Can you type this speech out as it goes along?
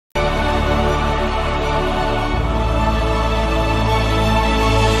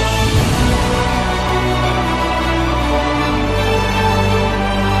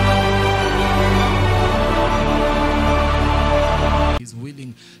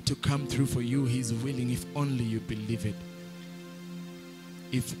to come through for you. He's willing, if only you believe it.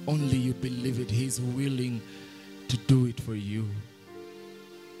 If only you believe it, He's willing to do it for you.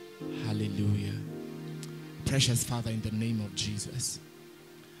 Hallelujah. Precious Father, in the name of Jesus,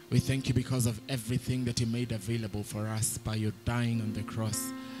 we thank you because of everything that you made available for us by your dying on the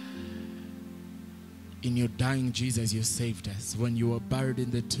cross. In your dying, Jesus, you saved us. When you were buried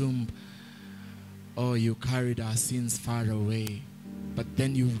in the tomb, oh, you carried our sins far away. But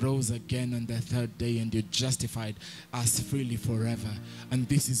then you rose again on the third day and you justified us freely forever. And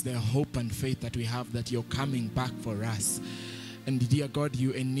this is the hope and faith that we have, that you're coming back for us. And dear God,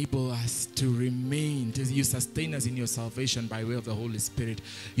 you enable us to remain, you sustain us in your salvation by way of the Holy Spirit.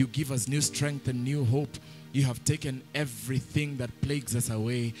 You give us new strength and new hope. You have taken everything that plagues us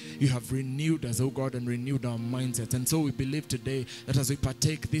away. You have renewed us, oh God, and renewed our mindsets. And so we believe today that as we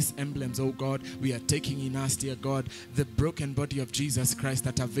partake these emblems, oh God, we are taking in us, dear God, the broken body of Jesus Christ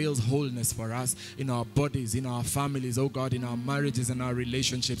that avails wholeness for us in our bodies, in our families, oh God, in our marriages and our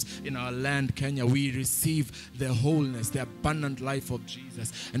relationships, in our land, Kenya. We receive the wholeness, the abundant life of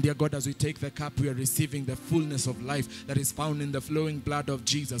Jesus. And dear God, as we take the cup, we are receiving the fullness of life that is found in the flowing blood of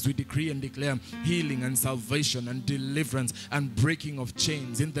Jesus. We decree and declare healing and salvation and deliverance and breaking of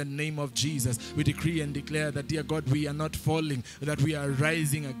chains in the name of Jesus. We decree and declare that, dear God, we are not falling, that we are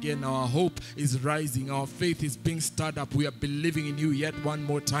rising again. Our hope is rising. Our faith is being stirred up. We are believing in you yet one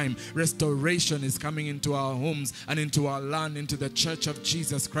more time. Restoration is coming into our homes and into our land, into the church of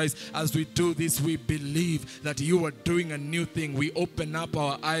Jesus Christ. As we do this, we believe that you are doing a new thing. We open up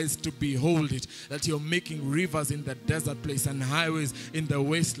our eyes to behold it, that you're making rivers in the desert place and highways in the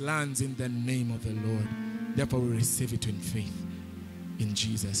wastelands in the name of the Lord. Therefore, we receive it in faith in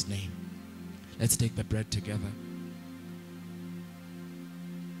Jesus' name. Let's take the bread together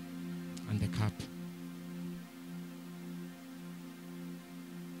and the cup.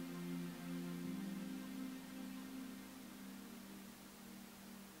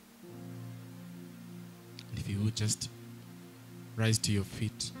 And if you would just rise to your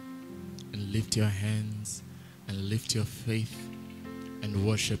feet and lift your hands and lift your faith and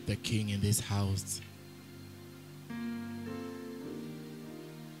worship the King in this house.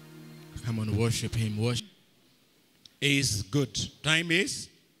 Come on, worship him. Worship is good. Time is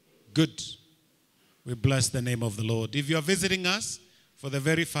good. We bless the name of the Lord. If you are visiting us for the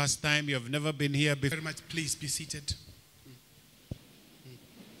very first time, you have never been here before. Very much, please be seated.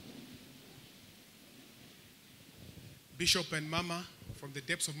 Bishop and Mama, from the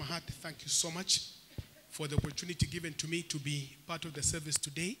depths of my heart, thank you so much for the opportunity given to me to be part of the service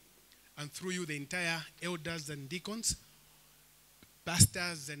today. And through you, the entire elders and deacons,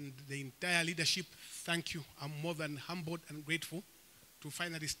 pastors and the entire leadership, thank you. I'm more than humbled and grateful to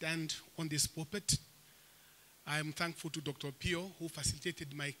finally stand on this pulpit. I'm thankful to Dr. Pio, who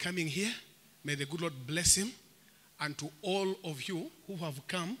facilitated my coming here. May the good Lord bless him. And to all of you who have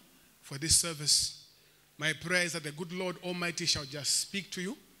come for this service, my prayer is that the good Lord Almighty shall just speak to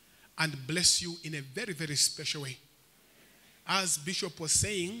you and bless you in a very, very special way. As Bishop was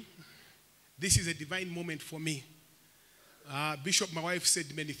saying, this is a divine moment for me. Bishop, my wife, said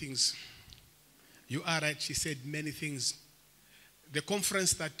many things. You are right, she said many things. The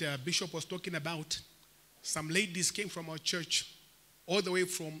conference that Bishop was talking about, some ladies came from our church all the way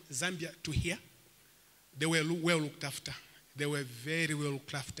from Zambia to here. They were well looked after. They were very well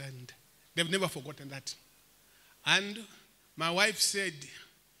looked after, and they've never forgotten that. And my wife said,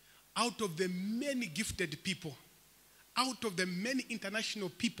 out of the many gifted people, out of the many international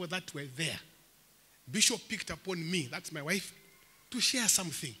people that were there, Bishop picked upon me, that's my wife, to share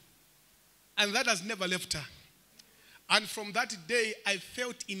something. And that has never left her. And from that day, I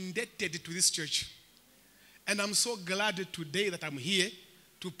felt indebted to this church. And I'm so glad today that I'm here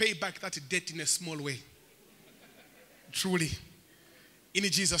to pay back that debt in a small way. Truly. In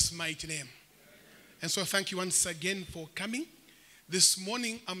Jesus' mighty name. And so thank you once again for coming. This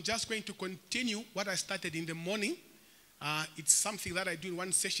morning, I'm just going to continue what I started in the morning. It's something that I do in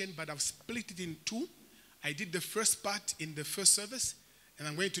one session, but I've split it in two. I did the first part in the first service, and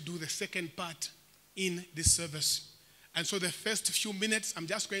I'm going to do the second part in this service. And so the first few minutes, I'm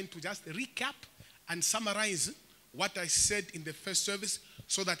just going to just recap and summarize what I said in the first service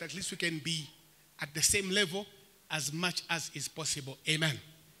so that at least we can be at the same level as much as is possible. Amen.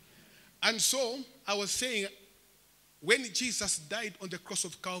 And so I was saying, when Jesus died on the cross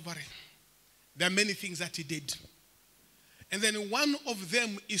of Calvary, there are many things that he did. And then one of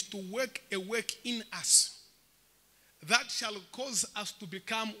them is to work a work in us that shall cause us to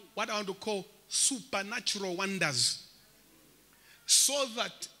become what I want to call supernatural wonders. So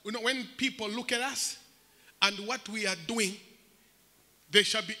that when people look at us and what we are doing, they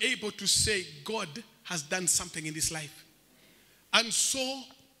shall be able to say, God has done something in this life. And so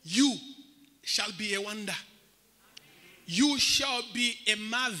you shall be a wonder. You shall be a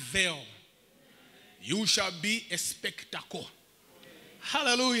marvel. You shall be a spectacle.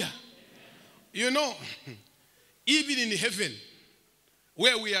 Hallelujah. You know, even in heaven,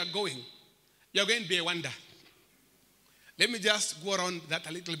 where we are going, you're going to be a wonder. Let me just go around that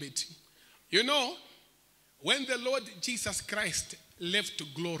a little bit. You know, when the Lord Jesus Christ left to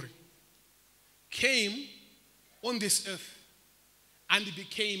glory, came on this earth, and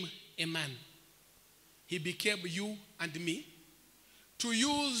became a man. He became you and me. To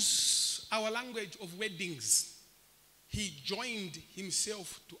use our language of weddings, he joined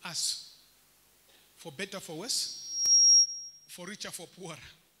himself to us. For better, for worse, for richer, for poorer,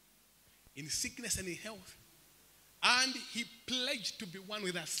 in sickness and in health. And he pledged to be one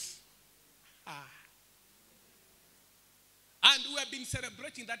with us. And we have been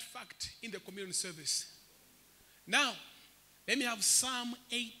celebrating that fact in the communion service. Now, let me have Psalm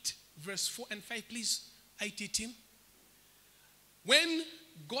 8, verse 4 and 5, please. IT team. When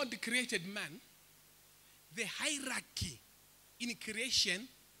God created man, the hierarchy in creation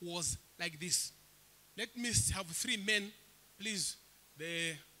was like this. Let me have 3 men, please.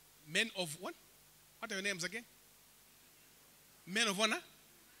 The men of what? What are your names again? Men of honor?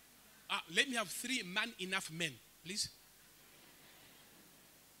 Let me have 3 man-enough men, please.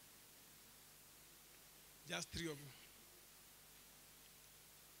 Just 3 of you.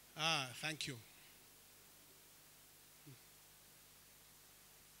 Thank you.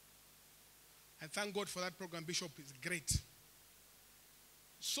 I thank God for that program, Bishop. It's great.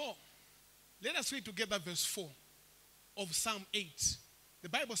 So, let us read together verse 4 of Psalm 8. The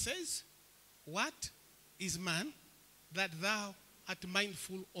Bible says, what is man that thou art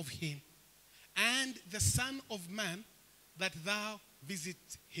mindful of him? And the Son of Man that thou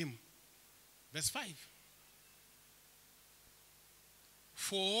visit him. Verse 5.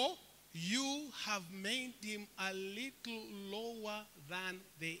 For you have made him a little lower than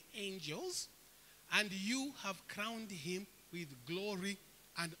the angels, and you have crowned him with glory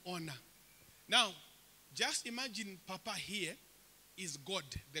and honor. Now, just imagine Papa here is God,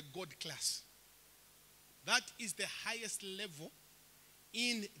 the God class. That is the highest level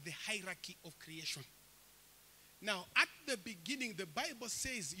in the hierarchy of creation. Now, at the beginning, the Bible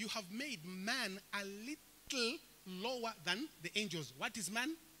says you have made man a little lower than the angels. What is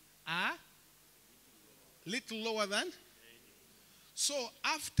man? A little lower than? So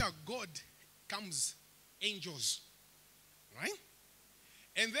after God comes angels, right?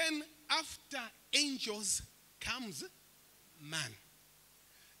 And then after angels comes man.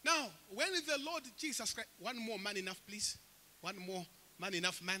 Now, when the Lord Jesus Christ, one more man enough, please. One more man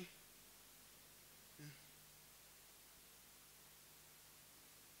enough, man.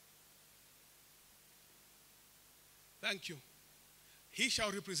 Thank you. He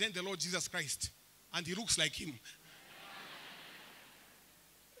shall represent the Lord Jesus Christ, and he looks like him.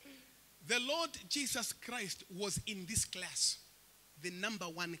 The Lord Jesus Christ was in this class, the number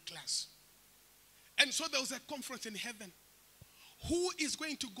 1 class. And so there was a conference in heaven. Who is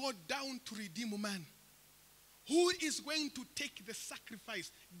going to go down to redeem man? Who is going to take the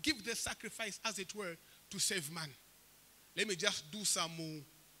sacrifice, give the sacrifice, as it were, to save man? Let me just do some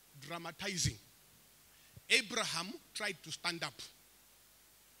dramatizing. Abraham tried to stand up.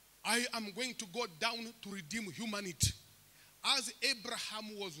 I am going to go down to redeem humanity. As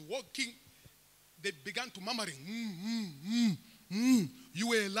Abraham was walking, they began to murmuring. You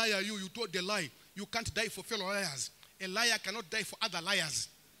were a liar, you told a lie. You can't die for fellow liars. A liar cannot die for other liars.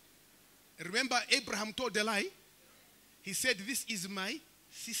 Remember, Abraham told a lie. He said, this is my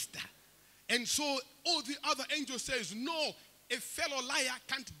sister. And so all the other angels says, no, a fellow liar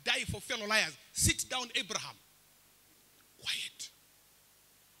can't die for fellow liars. Sit down, Abraham. Quiet.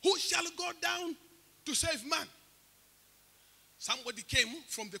 Who shall go down to save man? Somebody came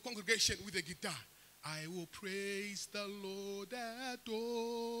from the congregation with a guitar. I will praise the Lord at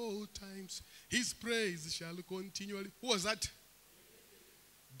all times. His praise shall continually. Who was that?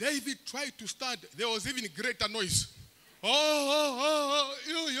 David tried to stand. There was even greater noise. Yo.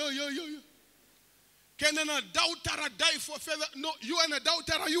 Can an adulterer die for fellow? No, you are an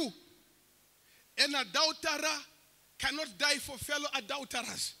adulterer, you. An adulterer cannot die for fellow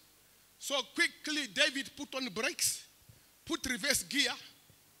adulterers. So quickly, David put on brakes, put reverse gear,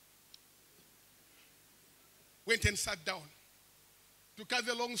 went and sat down. To cut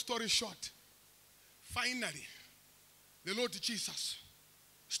the long story short, finally, the Lord Jesus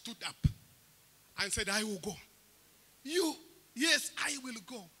stood up and said, I will go. You? Yes, I will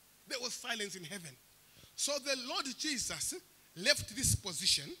go. There was silence in heaven. So the Lord Jesus left this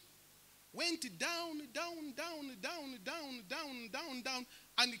position, went down, down, down, down, down, down, down, down,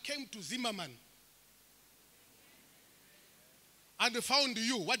 and came to Zimmerman. And found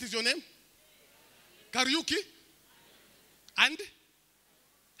you. What is your name? Kariuki? And?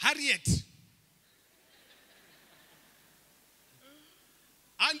 Harriet.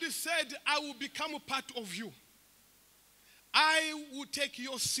 And he said, I will become a part of you. I will take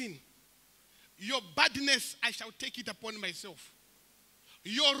your sin. Your badness, I shall take it upon myself.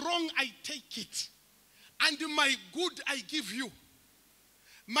 Your wrong, I take it. And my good, I give you.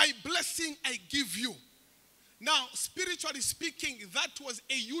 My blessing, I give you. Now, spiritually speaking, that was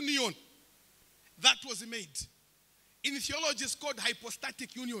a union that was made. In theology, it's called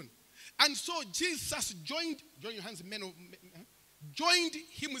hypostatic union. And so Jesus joined your hands, men, joined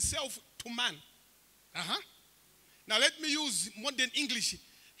himself to man. Now let me use modern English.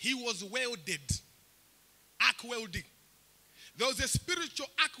 He was welded, arc welding. There was a spiritual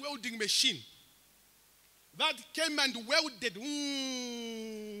arc welding machine that came and welded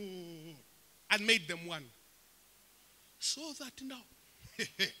and made them one. So that now,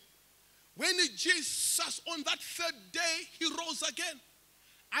 when Jesus on that third day, he rose again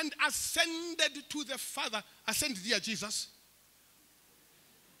and ascended to the Father. Ascend, dear Jesus.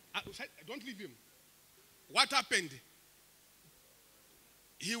 Don't leave him. What happened?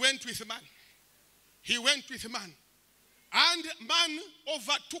 He went with man. He went with man. And man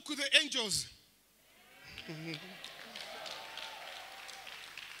overtook the angels.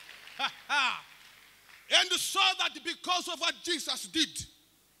 And so that because of what Jesus did,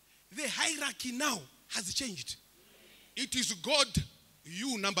 the hierarchy now has changed. It is God,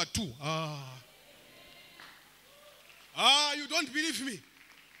 you number 2. You don't believe me?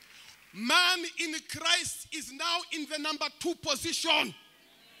 Man in Christ is now in the number 2 position.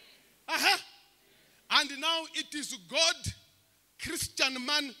 And now it is God, Christian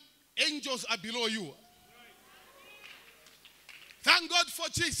man, angels are below you. Thank God for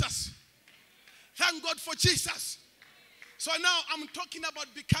Jesus. Thank God for Jesus. So now I'm talking about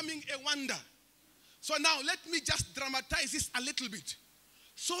becoming a wonder. So now let me just dramatize this a little bit.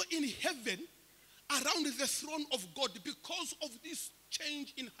 So in heaven, around the throne of God, because of this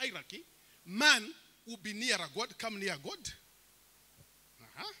change in hierarchy, man will be nearer God, come near God.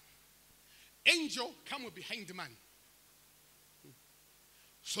 Angel come behind man.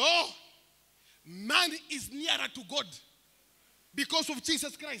 So, man is nearer to God because of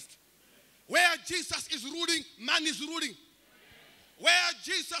Jesus Christ. Where Jesus is ruling, man is ruling. Where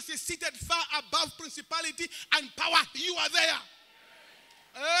Jesus is seated far above principality and power, you are there.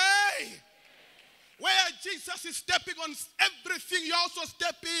 Hey! Where Jesus is stepping on everything, you're also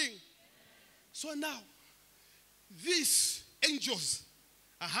stepping. So now, these angels,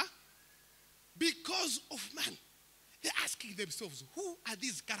 because of man, they're asking themselves, who are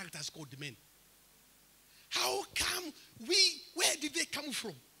these characters called men? How come where did they come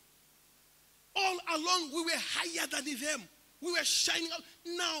from? All along we were higher than them. We were shining out.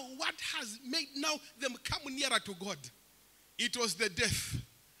 Now what has made now them come nearer to God? It was the death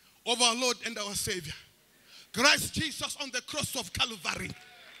of our Lord and our Savior, Christ Jesus on the cross of Calvary.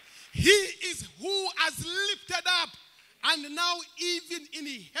 He is who has lifted up. And now even in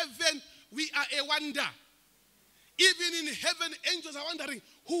heaven, we are a wonder. Even in heaven, angels are wondering,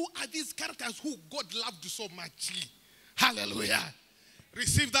 who are these characters who God loved so much? Hallelujah.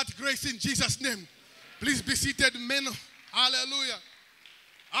 Receive that grace in Jesus' name. Please be seated, men. Hallelujah.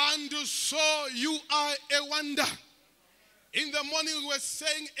 And so you are a wonder. In the morning we were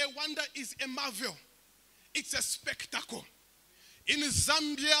saying a wonder is a marvel. It's a spectacle. In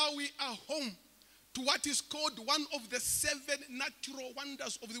Zambia we are home to what is called one of the 7 natural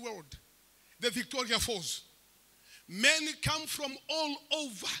wonders of the world, the Victoria Falls. Men come from all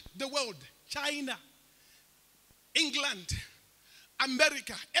over the world, China, England,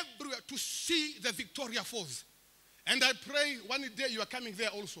 America, everywhere to see the Victoria Falls. And I pray one day you are coming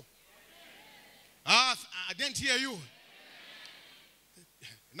there also. I didn't hear you.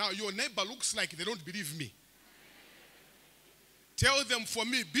 Now your neighbor looks like they don't believe me. Tell them, for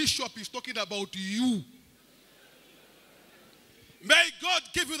me, Bishop is talking about you. May God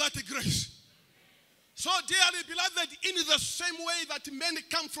give you that grace. So dearly beloved, in the same way that men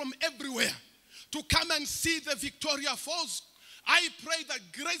come from everywhere to come and see the Victoria Falls, I pray that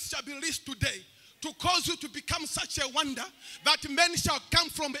grace shall be released today to cause you to become such a wonder that men shall come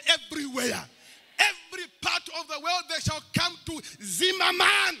from everywhere. Every part of the world, they shall come to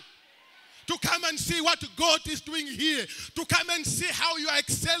Zimmerman to come and see what God is doing here, to come and see how you are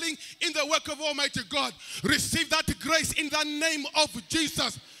excelling in the work of Almighty God. Receive that grace in the name of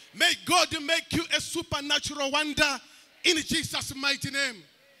Jesus. May God make you a supernatural wonder In Jesus' mighty name.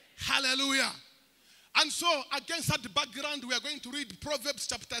 Hallelujah. And so, against that background, we are going to read Proverbs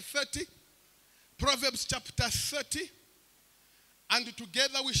chapter 30. Proverbs chapter 30. And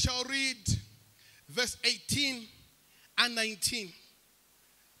together we shall read verse 18 and 19.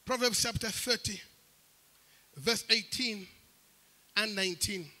 Proverbs chapter 30, verse 18 and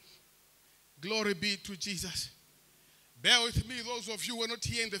 19. Glory be to Jesus. Bear with me, those of you who were not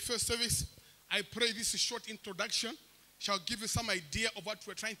here in the first service. I pray this short introduction shall give you some idea of what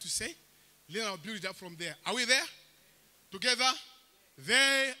we're trying to say. Then I'll build it up from there. Are we there? Together?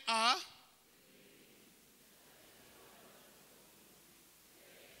 They are.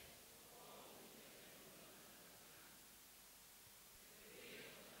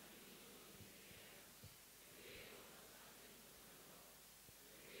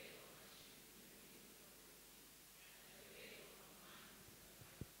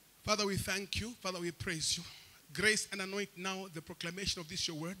 Father, we thank you. Father, we praise you. Grace and anoint now the proclamation of this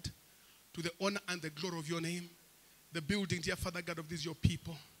your word to the honor and the glory of your name. The building, dear Father God, of this your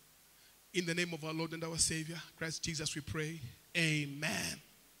people. In the name of our Lord and our Savior, Christ Jesus, we pray. Amen.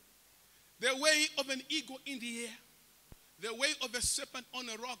 The way of an eagle in the air, the way of a serpent on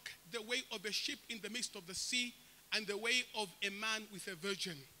a rock, the way of a ship in the midst of the sea, and the way of a man with a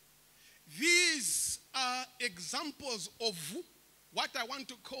virgin. These are examples of what I want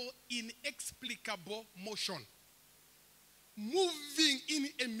to call inexplicable motion. Moving in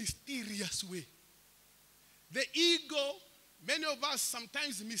a mysterious way. The eagle, many of us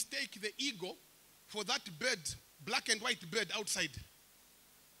sometimes mistake the eagle for that bird, black and white bird outside.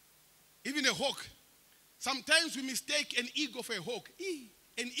 Even a hawk. Sometimes we mistake an eagle for a hawk.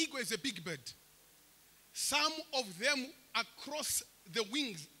 An eagle is a big bird. Some of them across the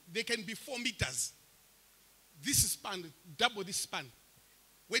wings, they can be 4 meters. This span, double this span.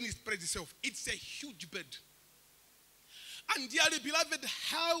 When it spreads itself, it's a huge bird. And dearly beloved,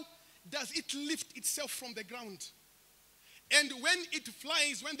 how does it lift itself from the ground? And when it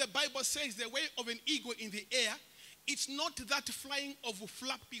flies, when the Bible says the way of an eagle in the air, it's not that flying of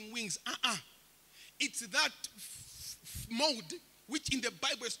flapping wings. It's that mode which in the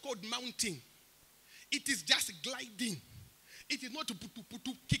Bible is called mounting. It is just gliding. It is not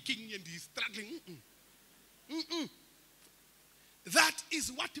kicking and struggling. That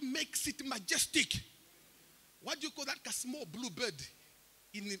is what makes it majestic. What do you call that small blue bird?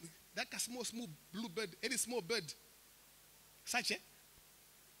 That small blue bird, any small bird. Such.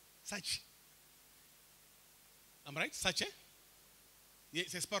 Am I right? Such. Yeah,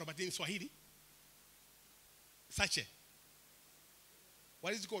 it's a sparrow, but in Swahili. Such.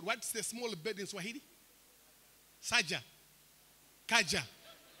 What is it called? What's the small bird in Swahili? Saja. Kaja.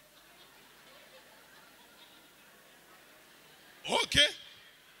 Okay.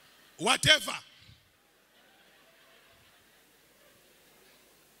 Whatever.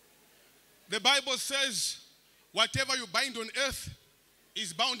 The Bible says, whatever you bind on earth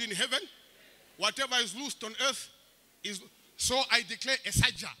is bound in heaven. Whatever is loosed on earth is. So I declare a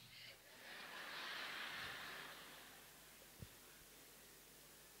saja.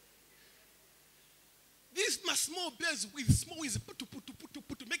 These are small birds with small wings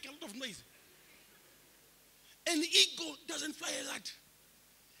to make a lot of noise. An eagle doesn't fly like that.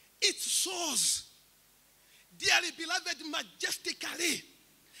 It soars, dearly beloved, majestically.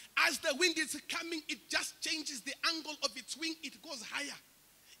 As the wind is coming, it just changes the angle of its wing. It goes higher.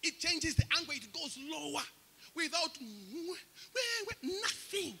 It changes the angle. It goes lower without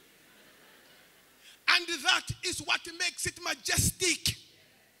nothing. And that is what makes it majestic.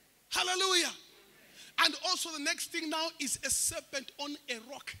 Hallelujah. And also the next thing now is a serpent on a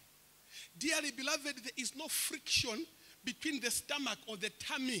rock. Dearly beloved, there is no friction between the stomach or the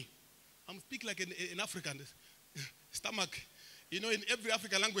tummy. I'm speaking like an African. Stomach. You know, in every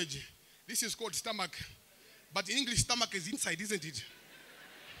African language, this is called stomach. But in English, stomach is inside, isn't it?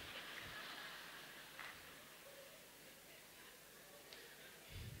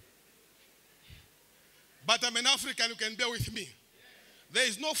 But I'm an African, you can bear with me. There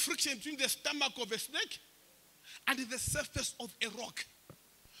is no friction between the stomach of a snake and the surface of a rock.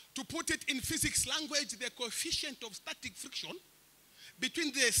 To put it in physics language, the coefficient of static friction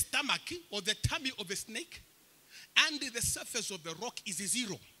between the stomach or the tummy of a snake and the surface of the rock is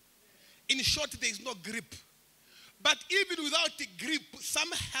 0. In short, there is no grip. But even without the grip,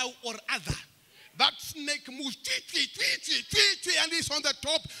 somehow or other, that snake moves, and is on the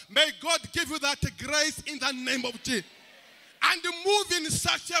top. May God give you that grace in the name of Jesus. And move in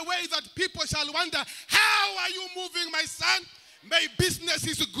such a way that people shall wonder, how are you moving, my son? May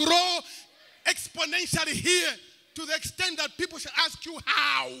businesses grow exponentially here to the extent that people shall ask you,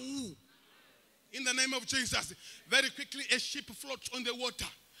 how? In the name of Jesus. Very quickly, a ship floats on the water.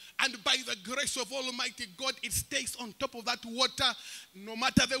 And by the grace of Almighty God, it stays on top of that water, no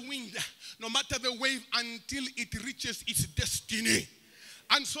matter the wind, no matter the wave, until it reaches its destiny.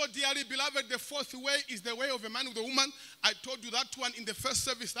 And so, dearly beloved, the fourth way is the way of a man with a woman. I told you that one in the first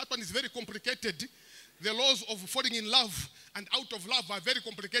service. That one is very complicated. The laws of falling in love and out of love are very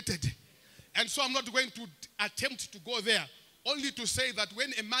complicated. And so I'm not going to attempt to go there. Only to say that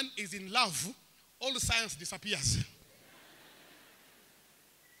when a man is in love, all science disappears.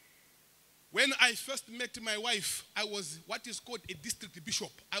 When I first met my wife, I was what is called a district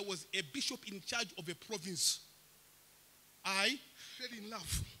bishop. I was a bishop in charge of a province. I fell in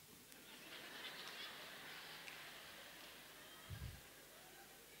love.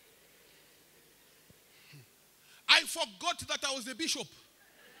 I forgot that I was a bishop.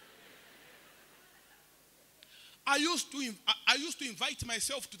 I used to invite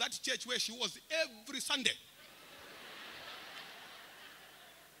myself to that church where she was every Sunday.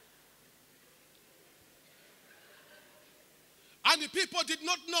 And the people did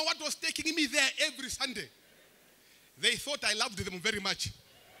not know what was taking me there every Sunday. They thought I loved them very much.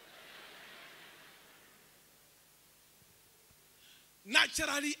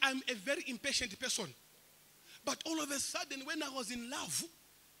 Naturally, I'm a very impatient person. But all of a sudden, when I was in love,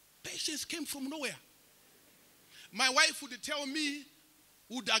 patience came from nowhere. My wife would tell me,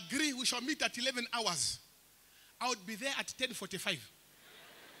 would agree, we shall meet at 11 hours. I would be there at 10:45.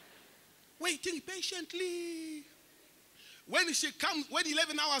 Waiting patiently. When she comes, when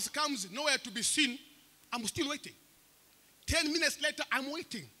 11 hours comes, nowhere to be seen, I'm still waiting. 10 minutes later, I'm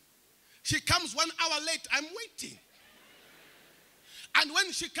waiting. She comes 1 hour late, I'm waiting. And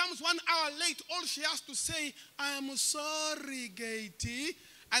when she comes 1 hour late, all she has to say, I'm sorry, Gaty.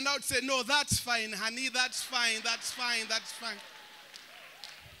 And I would say, no, that's fine, honey, that's fine, that's fine, that's fine.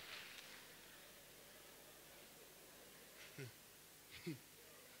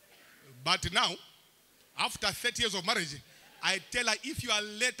 But now, after 30 years of marriage, I tell her, if you are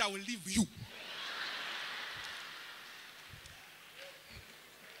late, I will leave you.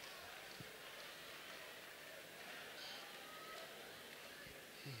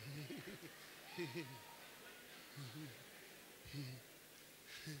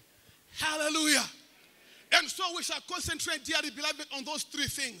 Hallelujah. And so we shall concentrate, dearly beloved, on those three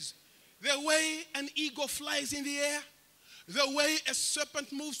things. The way an eagle flies in the air, the way a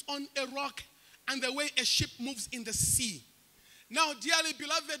serpent moves on a rock, and the way a ship moves in the sea. Now, dearly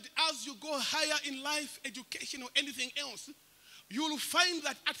beloved, as you go higher in life, education, or anything else, you will find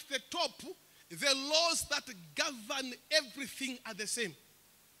that at the top, the laws that govern everything are the same.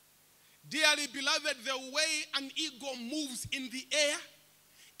 Dearly beloved, the way an eagle moves in the air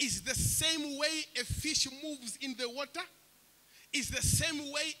is the same way a fish moves in the water, is the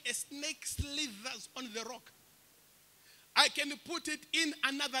same way a snake slithers on the rock. I can put it in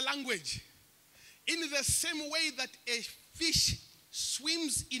another language. In the same way that a fish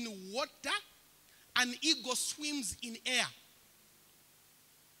swims in water, an eagle swims in air.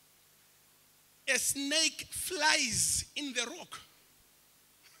 A snake flies in the rock.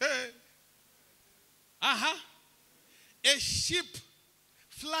 A ship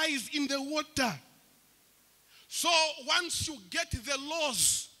flies in the water. So once you get the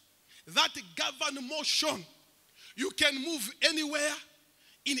laws that govern motion, you can move anywhere,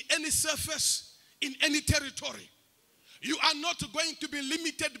 in any surface, in any territory. You are not going to be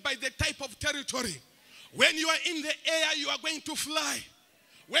limited by the type of territory. When you are in the air, you are going to fly.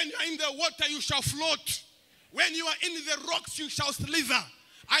 When you are in the water, you shall float. When you are in the rocks, you shall slither.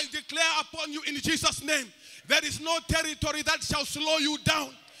 I declare upon you in Jesus' name, there is no territory that shall slow you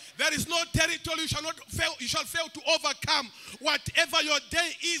down. There is no territory you shall fail to overcome. Whatever your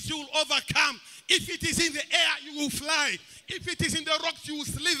day is, you will overcome. If it is in the air, you will fly. If it is in the rocks, you will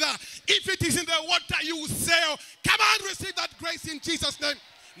slither. If it is in the water, you will sail. Come on, receive that grace in Jesus' name.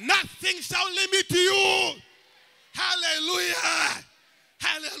 Nothing shall limit you. Hallelujah.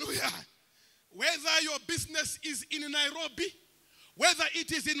 Hallelujah. Whether your business is in Nairobi, whether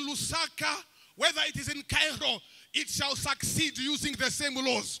it is in Lusaka, whether it is in Cairo, it shall succeed using the same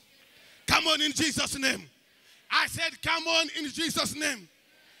laws. Come on in Jesus' name. I said, come on in Jesus' name.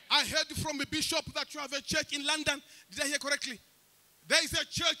 I heard from a bishop that you have a church in London. Did I hear correctly? There is a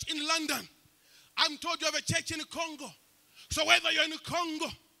church in London. I'm told you have a church in Congo. So whether you're in Congo,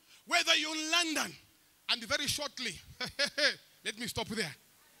 whether you're in London, and very shortly, let me stop there.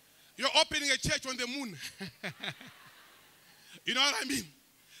 You're opening a church on the moon. You know what I mean?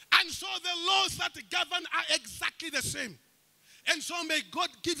 And so the laws that govern are exactly the same. And so may God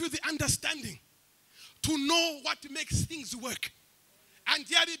give you the understanding to know what makes things work. And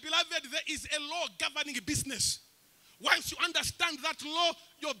dearly beloved, there is a law governing business. Once you understand that law,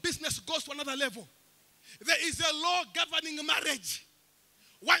 your business goes to another level. There is a law governing marriage.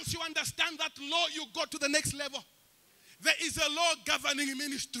 Once you understand that law, you go to the next level. There is a law governing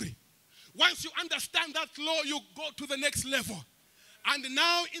ministry. Once you understand that law, you go to the next level. And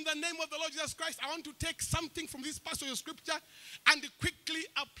now, in the name of the Lord Jesus Christ, I want to take something from this passage of scripture and quickly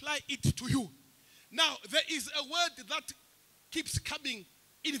apply it to you. Now, there is a word that keeps coming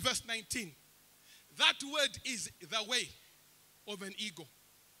in verse 19. That word is the way of an eagle,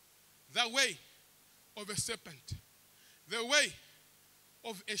 the way of a serpent, the way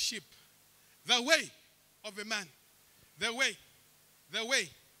of a sheep, the way of a man, the way, the way,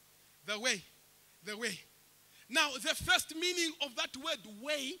 the way, the way. Now, the first meaning of that word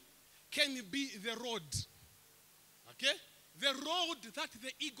way can be the road. Okay? The road that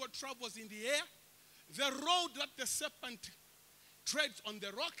the eagle travels in the air, the road that the serpent treads on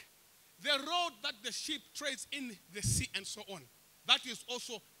the rock, the road that the sheep treads in the sea, and so on. That is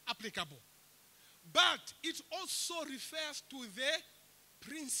also applicable. But it also refers to the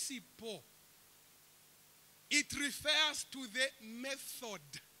principle. It refers to the method.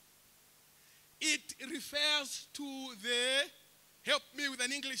 It refers to the, help me with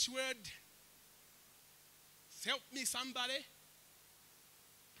an English word. Help me somebody.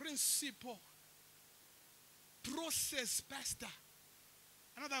 Principle. Process, pastor.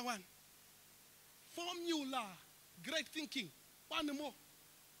 Another one. Formula. Great thinking. One more.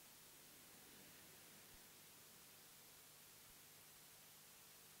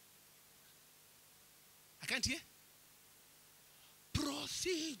 I can't hear.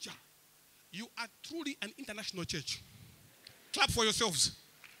 Procedure. You are truly an international church. Clap for yourselves.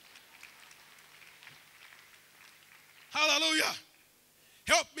 Hallelujah.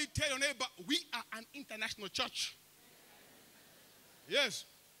 Help me tell your neighbor, we are an international church. Yes.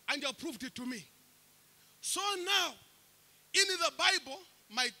 And you proved it to me. So now, in the Bible,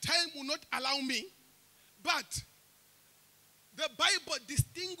 my time will not allow me, but the Bible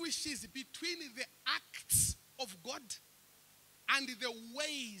distinguishes between the acts of God and the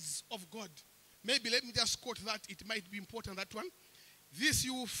ways of God. Maybe let me just quote that. It might be important, that one. This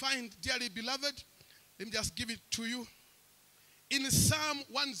you will find, dearly beloved. Let me just give it to you. In Psalm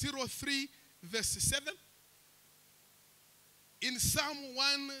 103, verse 7. In Psalm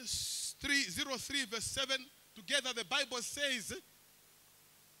 103, verse 7, together the Bible says,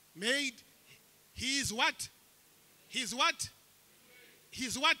 made, he is what? He is what? He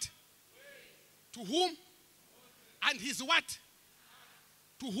is what? To whom? And he is what?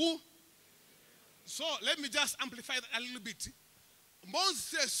 To who? So let me just amplify that a little bit.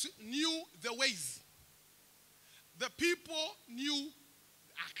 Moses knew the ways. The people knew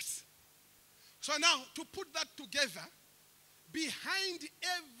the acts. So now, to put that together, behind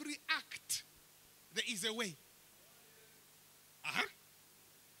every act, there is a way.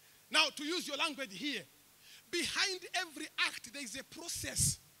 Now, to use your language here, behind every act, there is a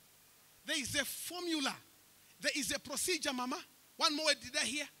process. There is a formula. There is a procedure, Mama. One more word did I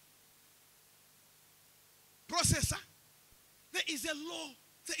hear? Processor. There is a law.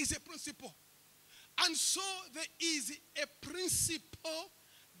 There is a principle. And so there is a principle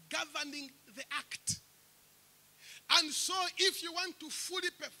governing the act. And so if you want to fully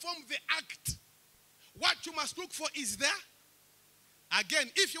perform the act, what you must look for is there.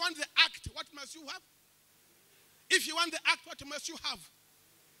 Again, if you want the act, what must you have? If you want the act, what must you have?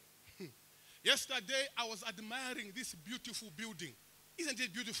 Yesterday, I was admiring this beautiful building. Isn't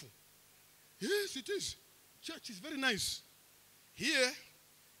it beautiful? Yes, it is. Church is very nice. Here,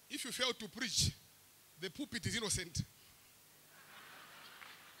 if you fail to preach, the pulpit is innocent.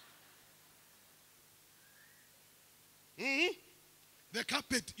 The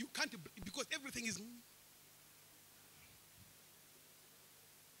carpet, you can't, because everything is.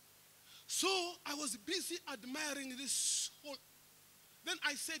 So I was busy admiring this whole. Then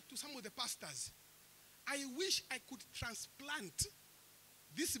I said to some of the pastors, I wish I could transplant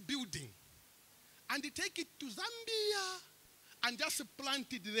this building and take it to Zambia and just plant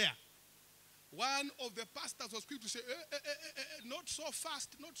it there. One of the pastors was quick to say, not so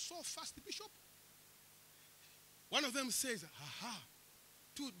fast, not so fast, Bishop. One of them says,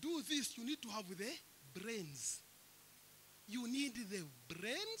 to do this, you need to have the brains. You need the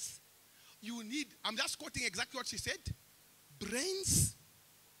brains. You need, I'm just quoting exactly what she said. Brains,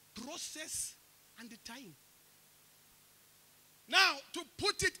 process, and the time. Now, to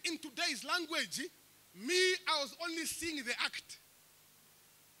put it in today's language, I was only seeing the act.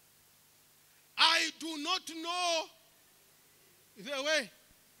 I do not know the way.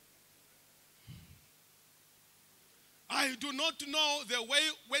 I do not know the way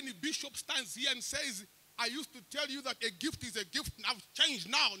when the bishop stands here and says, I used to tell you that a gift is a gift, and I've changed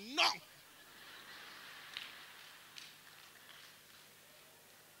now. No.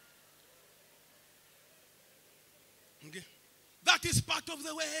 Okay. That is part of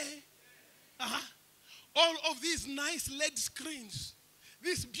the way. All of these nice LED screens,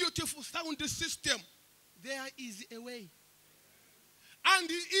 this beautiful sound system, there is a way. And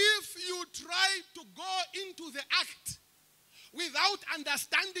if you try to go into the act without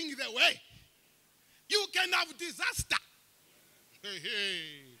understanding the way, you can have disaster. Hey,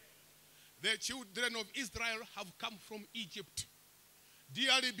 hey. The children of Israel have come from Egypt.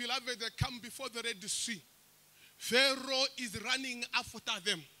 Dearly beloved, they come before the Red Sea. Pharaoh is running after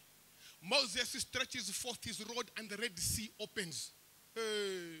them. Moses stretches forth his rod and the Red Sea opens.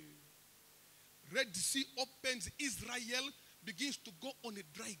 Hey. Red Sea opens. Israel begins to go on a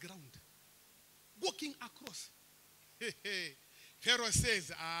dry ground. Walking across. Hey, hey. Pharaoh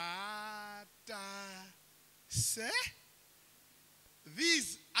says,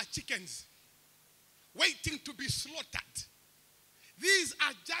 these are chickens waiting to be slaughtered. These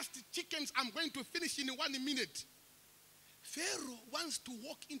are just chickens I'm going to finish in 1 minute. Pharaoh wants to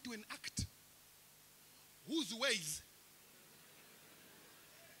walk into an act whose ways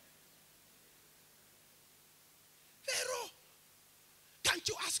Pharaoh, can't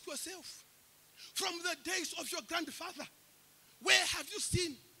you ask yourself, from the days of your grandfather, where have you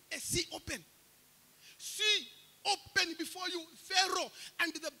seen a sea open? Sea open before you, Pharaoh.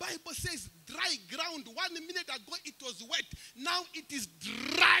 And the Bible says dry ground. 1 minute ago it was wet. Now it is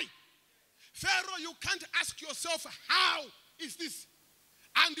dry. Pharaoh, you can't ask yourself, how is this?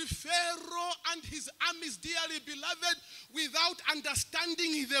 And Pharaoh and his armies, dearly beloved, without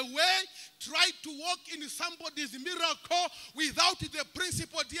understanding the way, tried to walk in somebody's miracle without the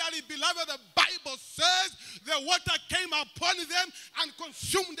principle, dearly beloved. The Bible says the water came upon them and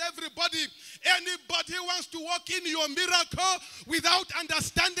consumed everybody. Anybody who wants to walk in your miracle without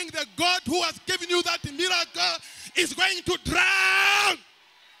understanding the God who has given you that miracle is going to drown.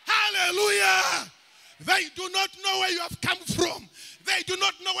 Hallelujah. They do not know where you have come from. They do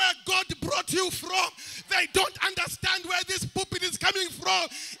not know where God brought you from. They don't understand where this pulpit is coming from.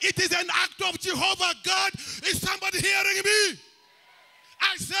 It is an act of Jehovah God. Is somebody hearing me?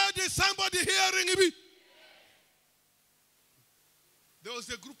 I said, is somebody hearing me? There was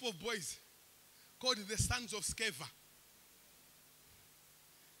a group of boys called the sons of Sceva.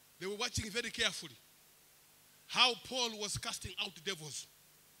 They were watching very carefully how Paul was casting out devils.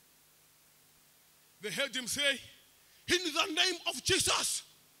 They heard him say, in the name of Jesus,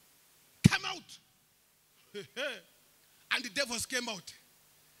 come out. And the devils came out.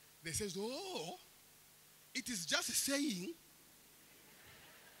 They said, oh, it is just saying.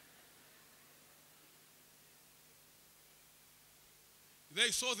 They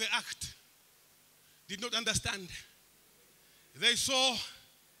saw the act, did not understand. They saw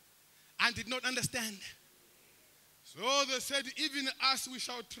and did not understand. So they said, even us, we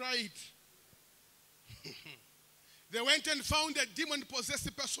shall try it. They went and found a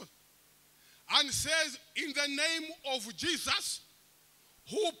demon-possessed person and says, in the name of Jesus,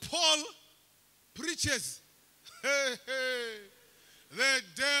 who Paul preaches. The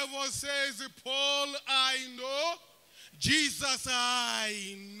devil says, Paul I know, Jesus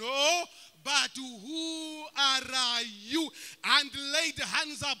I know, but who are you? And laid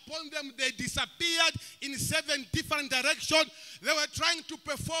hands upon them. They disappeared in 7 different directions. They were trying to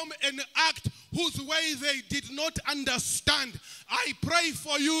perform an act whose way they did not understand. I pray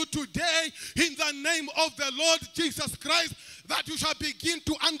for you today in the name of the Lord Jesus Christ that you shall begin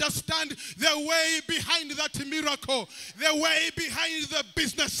to understand the way behind that miracle, the way behind the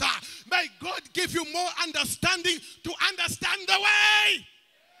business. May God give you more understanding to understand the way.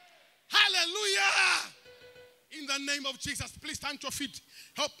 Hallelujah. In the name of Jesus, please stand to your feet.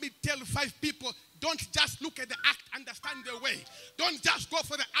 Help me tell 5 people, don't just look at the act, understand the way. Don't just go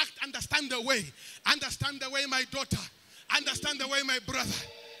for the act, understand the way. Understand the way, my daughter. Understand the way, my brother.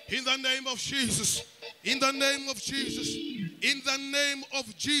 In the name of Jesus. In the name of Jesus. In the name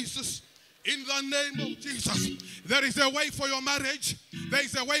of Jesus. In the name of Jesus. There is a way for your marriage. There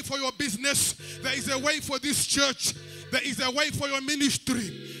is a way for your business. There is a way for this church. There is a way for your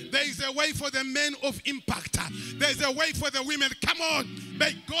ministry. There is a way for the men of impact. There is a way for the women. Come on.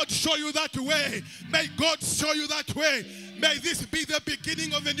 May God show you that way. May God show you that way. May this be the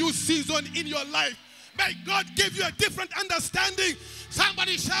beginning of a new season in your life. May God give you a different understanding.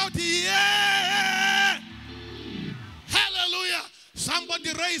 Somebody shout, yeah! Hallelujah.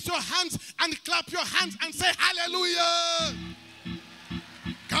 Somebody raise your hands and clap your hands and say hallelujah.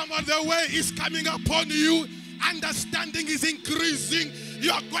 Come on, the way is coming upon you Understanding is increasing.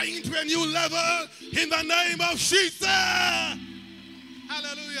 You are going into a new level in the name of Jesus.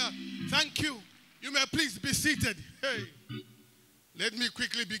 Hallelujah. Thank you. You may please be seated. Hey, let me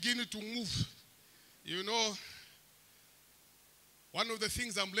quickly begin to move. You know, one of the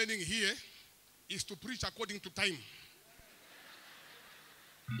things I'm learning here is to preach according to time.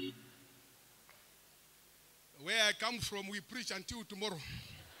 Where I come from, we preach until tomorrow.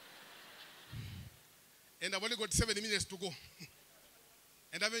 And I've only got 7 minutes to go.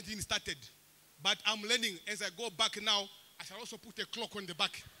 And I haven't even started. But I'm learning as I go back now. I shall also put a clock on the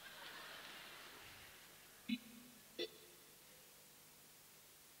back.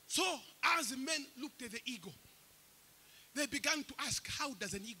 So, as men looked at the eagle, they began to ask, how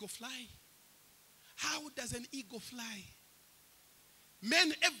does an eagle fly? How does an eagle fly?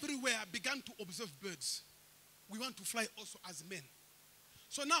 Men everywhere began to observe birds. We want to fly also as men.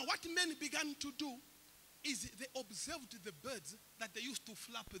 So now what men began to do is they observed the birds that they used to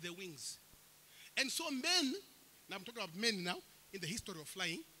flap their wings. And so men, now I'm talking about men now, in the history of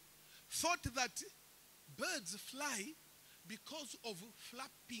flying, thought that birds fly because of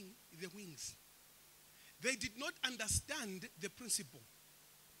flapping the wings. They did not understand the principle.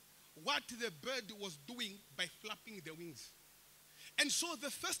 What the bird was doing by flapping the wings. And so the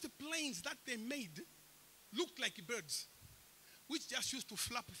first planes that they made looked like birds, which just used to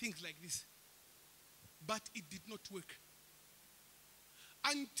flap things like this. But it did not work.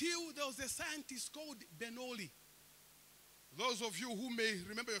 Until there was a scientist called Bernoulli. Those of you who may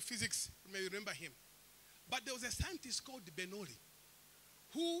remember your physics may remember him. But there was a scientist called Bernoulli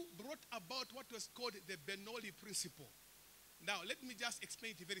who brought about what was called the Bernoulli principle. Now, let me just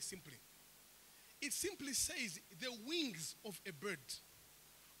explain it very simply. It simply says the wings of a bird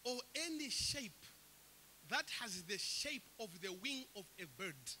or any shape that has the shape of the wing of a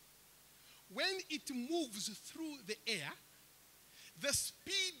bird, when it moves through the air, the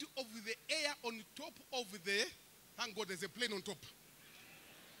speed of the air on top of the, thank God there's a plane on top.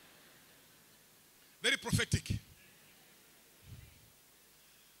 Very prophetic.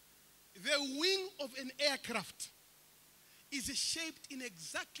 The wing of an aircraft is shaped in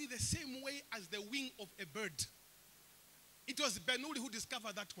exactly the same way as the wing of a bird. It was Bernoulli who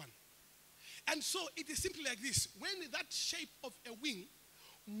discovered that one. And so it is simply like this. When that shape of a wing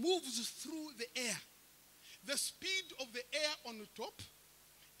moves through the air, the speed of the air on the top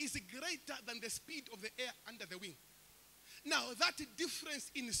is greater than the speed of the air under the wing. Now, that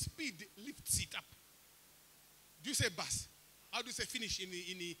difference in speed lifts it up. Do you say bus? How do you say finish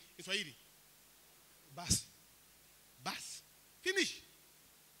in Swahili? Bus. Bus. Finish.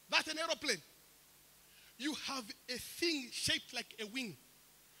 That's an aeroplane. You have a thing shaped like a wing,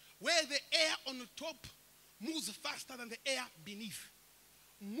 where the air on the top moves faster than the air beneath.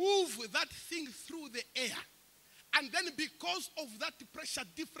 Move that thing through the air. And then because of that pressure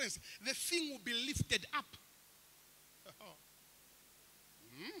difference, the thing will be lifted up.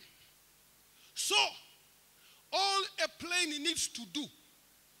 So, all a plane needs to do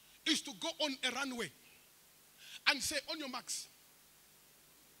is to go on a runway and say, on your marks,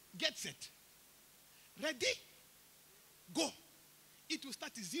 get set, ready, go. It will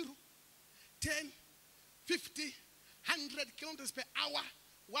start 0, 10, 50, 100 kilometers per hour,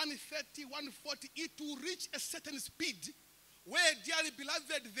 130, 140. It will reach a certain speed where, dearly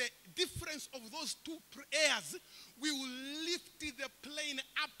beloved, the difference of those two airs will lift the plane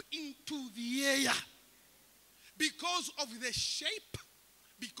up into the air because of the shape,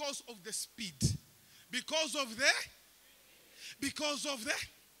 because of the speed, because of the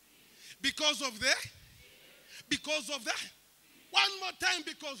one more time,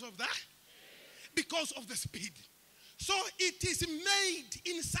 because of the speed. So it is made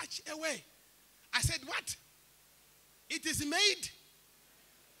in such a way. I said what? It is made.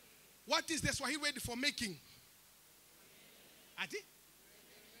 What is the Swahili word for making? Ati?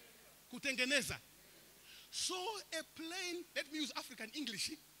 Kutengeneza. So a plane, let me use African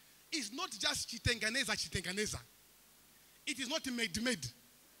English, is not just chitengeneza. It is not made.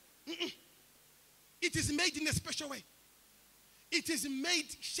 It is made in a special way. It is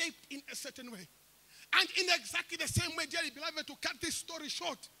made, shaped in a certain way. And in exactly the same way, dearly beloved, to cut this story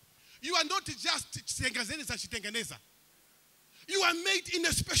short, you are not just chitengeneza. You are made in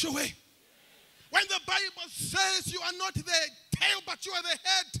a special way. When the Bible says you are not the tail, but you are the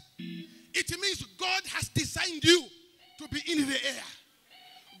head, it means God has designed you to be in the air.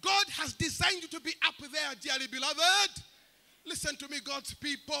 God has designed you to be up there, dearly beloved. Listen to me, God's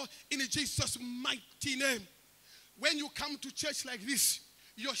people, in Jesus' mighty name. When you come to church like this,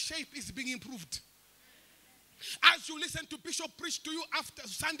 your shape is being improved. As you listen to Bishop preach to you after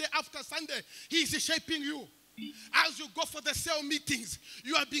Sunday, he is shaping you. As you go for the cell meetings,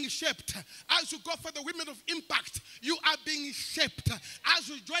 you are being shaped. As you go for the women of impact, you are being shaped. As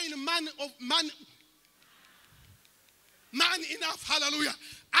you join man enough, hallelujah.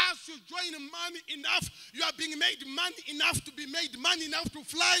 As you join man enough, you are being made man enough to be made man enough to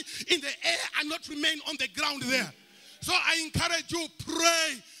fly in the air and not remain on the ground there. So I encourage you,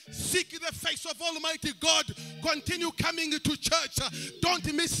 pray, seek the face of Almighty God, continue coming to church.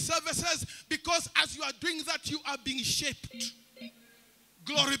 Don't miss services, because as you are doing that, you are being shaped.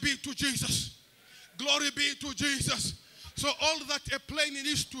 Glory be to Jesus. Glory be to Jesus. So all that a plane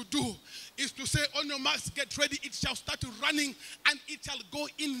needs to do is to say, on your marks, get ready, it shall start running and it shall go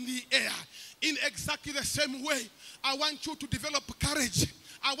in the air. In exactly the same way, I want you to develop courage.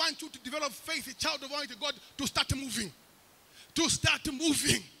 I want you to develop faith, child of Almighty God, to start moving. To start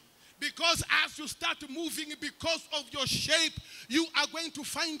moving. Because as you start moving, because of your shape, you are going to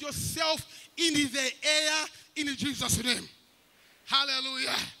find yourself in the air in Jesus' name.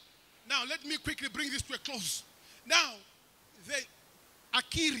 Hallelujah. Now, let me quickly bring this to a close. Now, the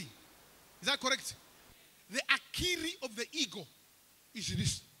Akiri, is that correct? The Akiri of the ego is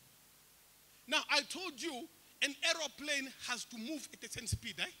this. Now, I told you an aeroplane has to move at a certain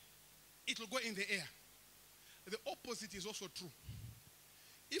speed, eh? It will go in the air. The opposite is also true.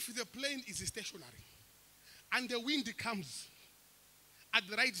 If the plane is stationary and the wind comes at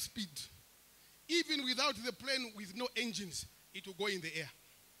the right speed, even without the plane with no engines, it will go in the air.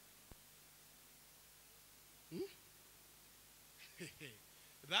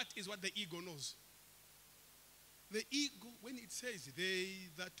 That is what the ego knows. The ego, when it says, they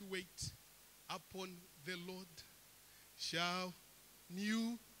that wait upon the Lord shall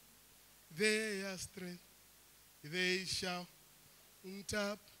renew their strength. They shall mount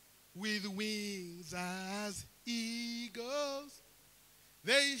up with wings as eagles.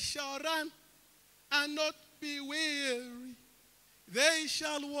 They shall run and not be weary. They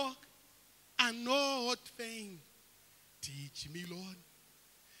shall walk and not faint. Teach me, Lord.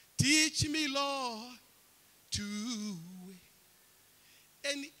 Teach me, Lord, to wait.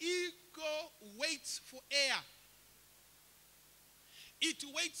 An ego waits for air. It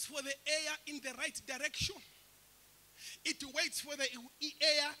waits for the air in the right direction. It waits for the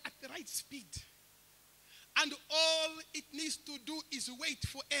air at the right speed. And all it needs to do is wait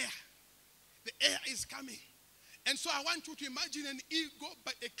for air. The air is coming. And so I want you to imagine an ego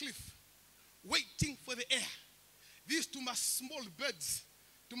by a cliff, waiting for the air. These two small birds,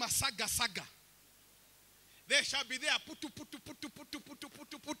 to my saga. They shall be there, putu.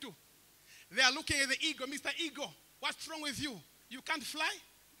 They are looking at the ego. Mr. Ego, what's wrong with you? You can't fly?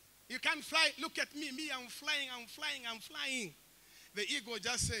 You can't fly? Look at me. I'm flying. The ego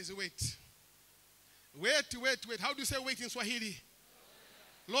just says, wait. Wait. How do you say wait in Swahili?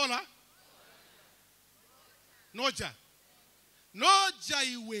 Lola? Noja. Noja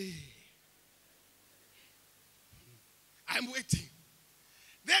iwe. I'm waiting.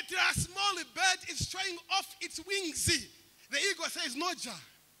 That a small bird is showing off its wings. The ego says, Noja.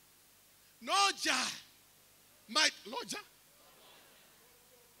 Loja?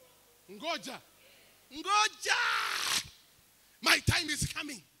 Ngoja. My time is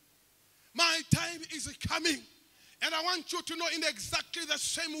coming. My time is coming. And I want you to know in exactly the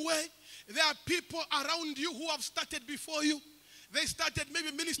same way, there are people around you who have started before you. They started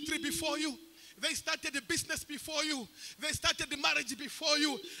maybe ministry before you. They started the business before you. They started the marriage before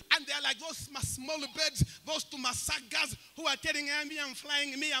you. And they are like those small birds, those two masagas who are telling me I'm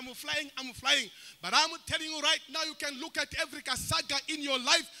flying. But I'm telling you right now, you can look at every kasaga in your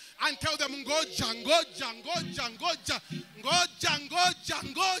life and tell them, ngoja.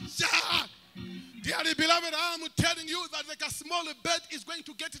 Dearly beloved, I'm telling you that like a small bird is going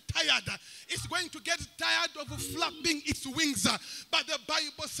to get tired. It's going to get tired of flapping its wings. But the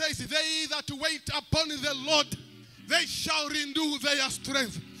Bible says, they that wait upon the Lord, they shall renew their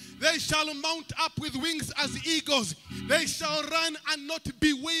strength. They shall mount up with wings as eagles. They shall run and not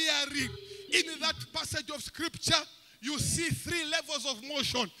be weary. In that passage of scripture, you see 3 levels of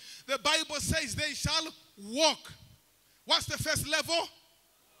motion. The Bible says they shall walk. What's the first level?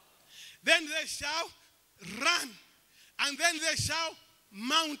 Then they shall run, and then they shall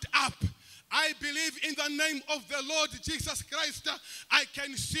mount up. I believe in the name of the Lord Jesus Christ, I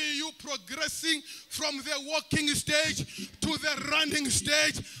can see you progressing from the walking stage to the running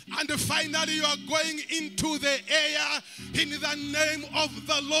stage, and finally you are going into the air in the name of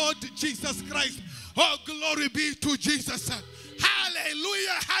the Lord Jesus Christ. Oh, glory be to Jesus.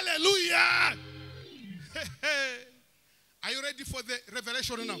 Hallelujah, hallelujah. Are you ready for the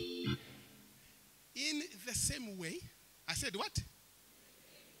revelation now? In the same way, I said what?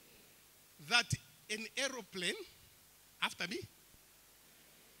 That an aeroplane, after me,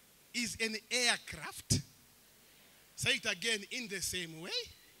 is an aircraft. Say it again in the same way.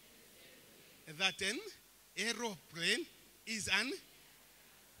 That an aeroplane is an.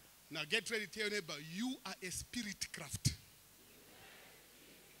 Now get ready to tell your neighbor, you are a spirit craft.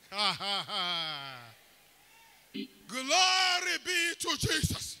 Ha ha ha. Glory be to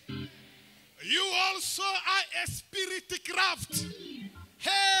Jesus. You also are a spirit craft.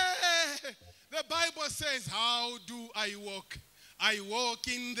 Hey, the Bible says, how do I walk? I walk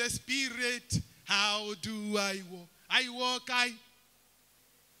in the spirit. How do I walk? I walk,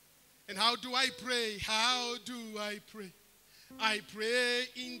 And how do I pray? How do I pray? I pray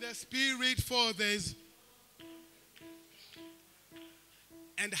in the spirit for this.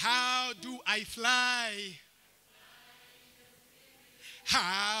 And how do I fly?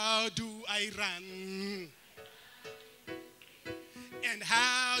 How do I run? And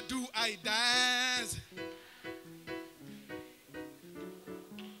how do I dance?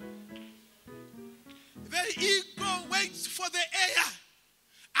 The ego waits for the air.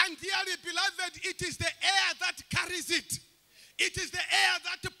 And dearly beloved, it is the air that carries it. It is the air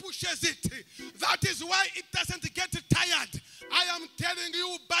that pushes it. That is why it doesn't get tired. I am telling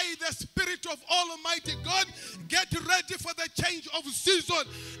you, by the Spirit of Almighty God, get ready for the change of season.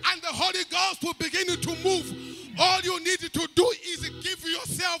 And the Holy Ghost will begin to move. All you need to do is give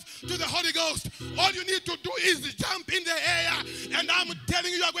yourself to the Holy Ghost. All you need to do is jump in the air. And I'm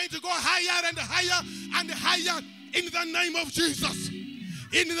telling you, you are going to go higher and higher and higher in the name of Jesus.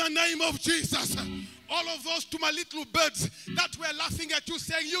 In the name of Jesus. All of those to my little birds that were laughing at you,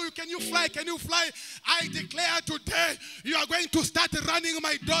 saying, can you fly? Can you fly? I declare today, you are going to start running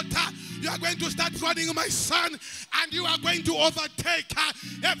my daughter. You are going to start running my son. And you are going to overtake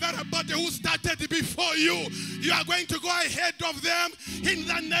everybody who started before you. You are going to go ahead of them in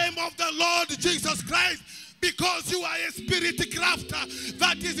the name of the Lord Jesus Christ. Because you are a spirit crafter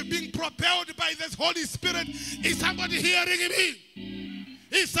that is being propelled by this Holy Spirit. Is somebody hearing me?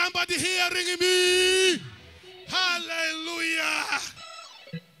 Is somebody hearing me? Hallelujah.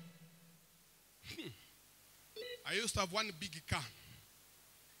 I used to have one big car.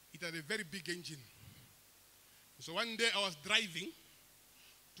 It had a very big engine. So one day I was driving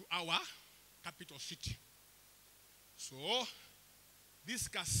to our capital city. So this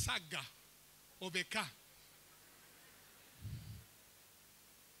saga of a car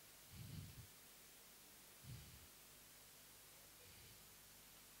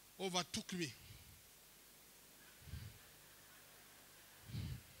overtook me.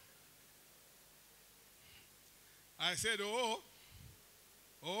 I said, oh.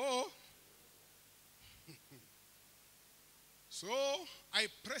 So I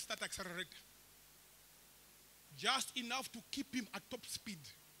pressed that accelerator just enough to keep him at top speed.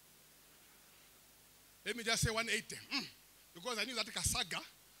 Let me just say 180. Because I knew that Kasaga,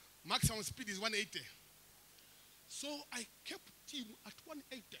 maximum speed is 180. So I kept him at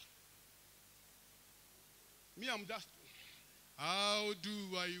 180. Me, I'm just, how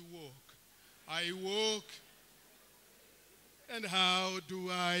do I walk? I walk. And how do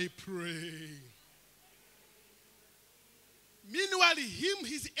I pray? Meanwhile,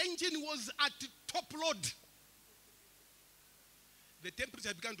 his engine was at top load. The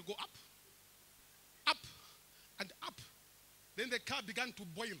temperature began to go up, and up. Then the car began to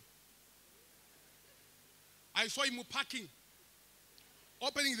boil. I saw him parking,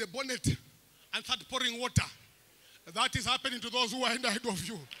 opening the bonnet, and start pouring water. That is happening to those who are in ahead of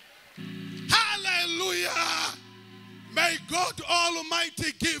you. Hallelujah! May God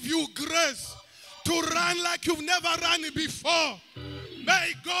Almighty give you grace to run like you've never run before.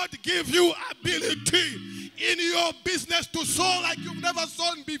 May God give you ability in your business to soar like you've never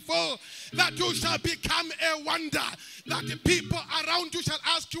sown before. That you shall become a wonder. That the people around you shall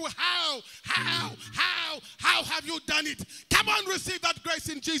ask you, how have you done it? Come on, receive that grace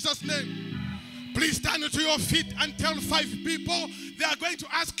in Jesus' name. Please stand to your feet and tell 5 people. They are going to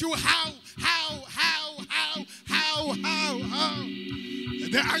ask you how.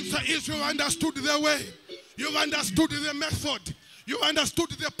 The answer is you've understood the way. You've understood the method. You've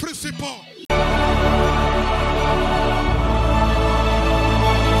understood the principle.